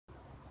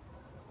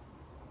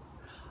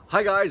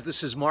Hi guys,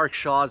 this is Mark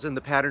Shawzin,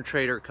 the pattern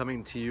trader,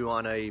 coming to you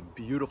on a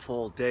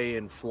beautiful day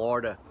in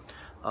Florida.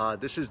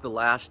 This is the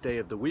last day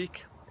of the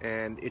week,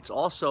 and it's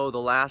also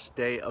the last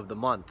day of the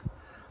month.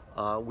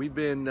 We've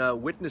been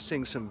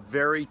witnessing some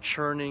very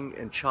churning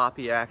and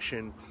choppy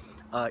action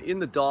in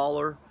the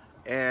dollar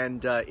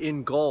and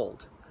in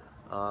gold.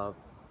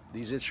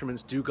 These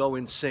instruments do go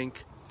in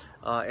sync,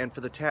 and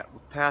for the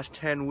past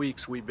 10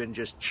 weeks we've been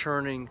just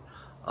churning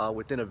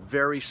within a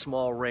very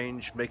small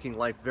range, making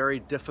life very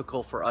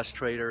difficult for us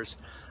traders.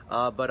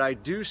 But I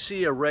do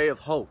see a ray of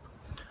hope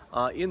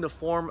in the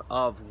form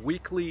of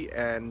weekly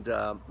and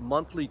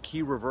monthly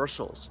key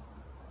reversals.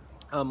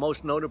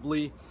 Most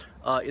notably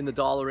in the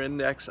dollar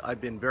index. I've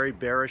been very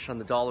bearish on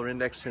the dollar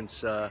index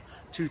since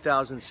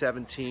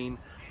 2017,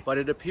 but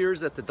it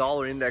appears that the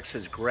dollar index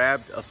has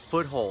grabbed a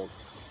foothold,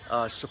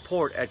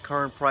 support at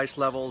current price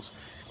levels,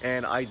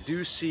 and I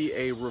do see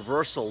a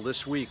reversal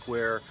this week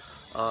where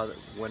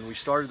when we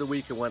started the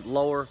week it went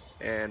lower,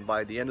 and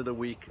by the end of the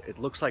week it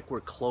looks like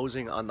we're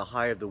closing on the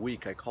high of the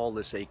week. I call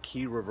this a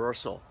key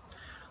reversal.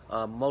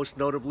 Most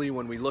notably,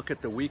 when we look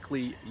at the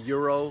weekly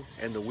euro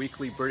and the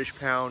weekly British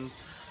pound,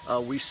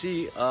 we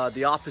see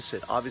the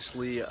opposite.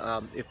 Obviously,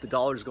 if the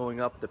dollar is going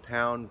up, the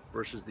pound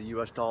versus the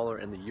US dollar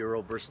and the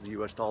euro versus the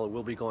US dollar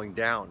will be going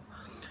down.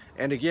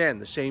 And again,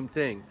 the same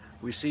thing.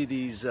 We see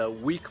these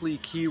weekly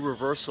key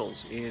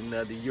reversals in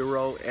the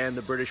euro and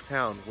the British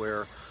pound,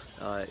 where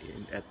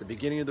at the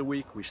beginning of the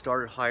week we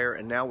started higher,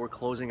 and now we're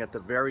closing at the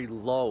very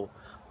low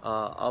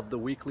of the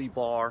weekly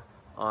bar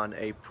on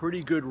a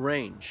pretty good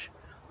range.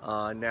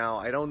 Now,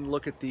 I don't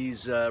look at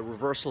these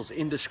reversals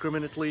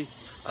indiscriminately.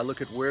 I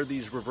look at where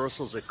these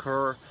reversals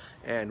occur,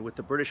 and with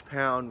the British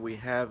pound we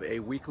have a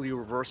weekly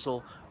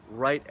reversal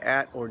right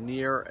at or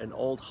near an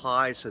old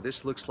high, so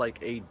this looks like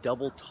a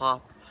double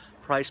top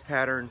price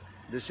pattern.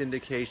 This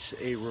indicates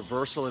a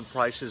reversal in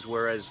prices,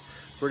 whereas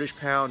British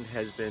pound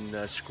has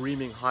been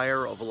screaming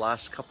higher over the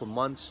last couple of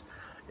months.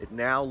 It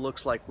now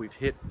looks like we've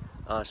hit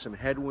some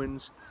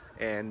headwinds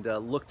and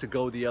look to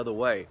go the other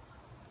way.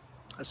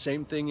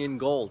 Same thing in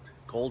gold.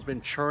 Gold's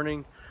been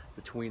churning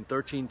between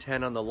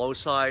 1310 on the low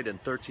side and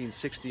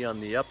 1360 on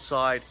the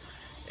upside,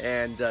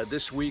 and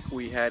this week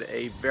we had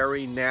a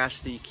very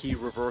nasty key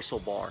reversal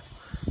bar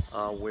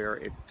where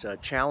it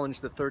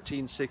challenged the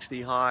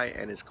 1360 high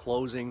and is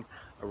closing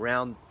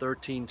around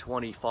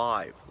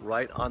 1325,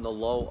 right on the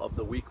low of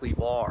the weekly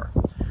bar.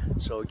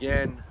 So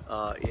again,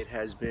 it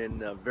has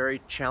been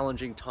very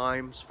challenging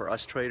times for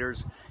us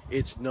traders.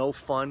 It's no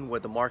fun where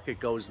the market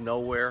goes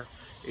nowhere.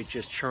 It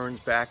just churns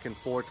back and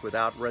forth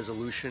without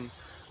resolution.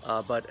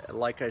 But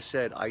like I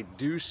said, I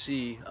do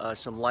see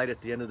some light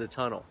at the end of the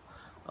tunnel,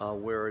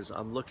 whereas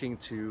I'm looking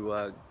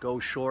to go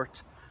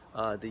short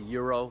the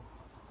euro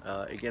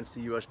against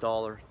the US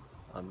dollar.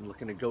 I'm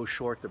looking to go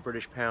short the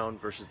British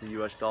pound versus the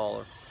US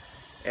dollar.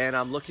 And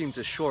I'm looking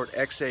to short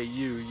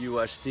XAU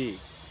USD,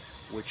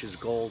 which is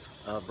gold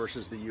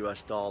versus the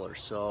US dollar.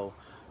 So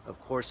of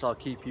course I'll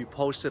keep you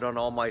posted on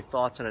all my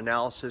thoughts and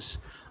analysis.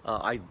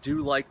 I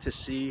do like to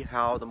see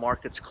how the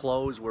markets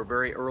close. We're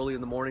very early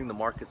in the morning. The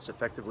markets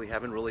effectively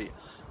haven't really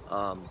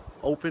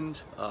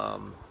opened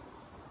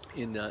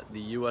in the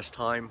US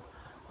time.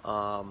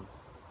 Well,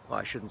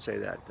 I shouldn't say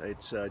that.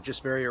 It's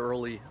just very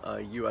early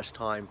US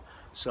time,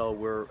 so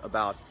we're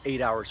about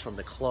 8 hours from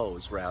the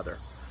close rather.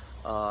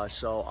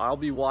 So I'll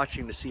be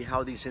watching to see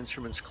how these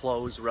instruments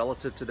close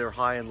relative to their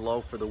high and low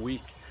for the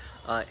week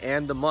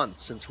and the month,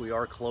 since we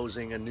are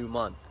closing a new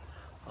month.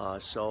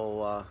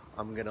 So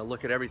I'm going to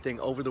look at everything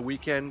over the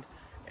weekend,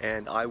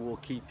 and I will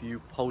keep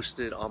you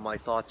posted on my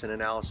thoughts and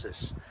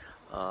analysis.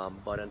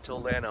 But until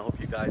then, I hope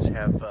you guys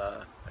have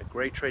a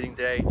great trading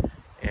day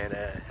and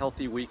a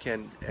healthy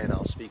weekend, and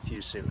I'll speak to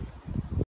you soon.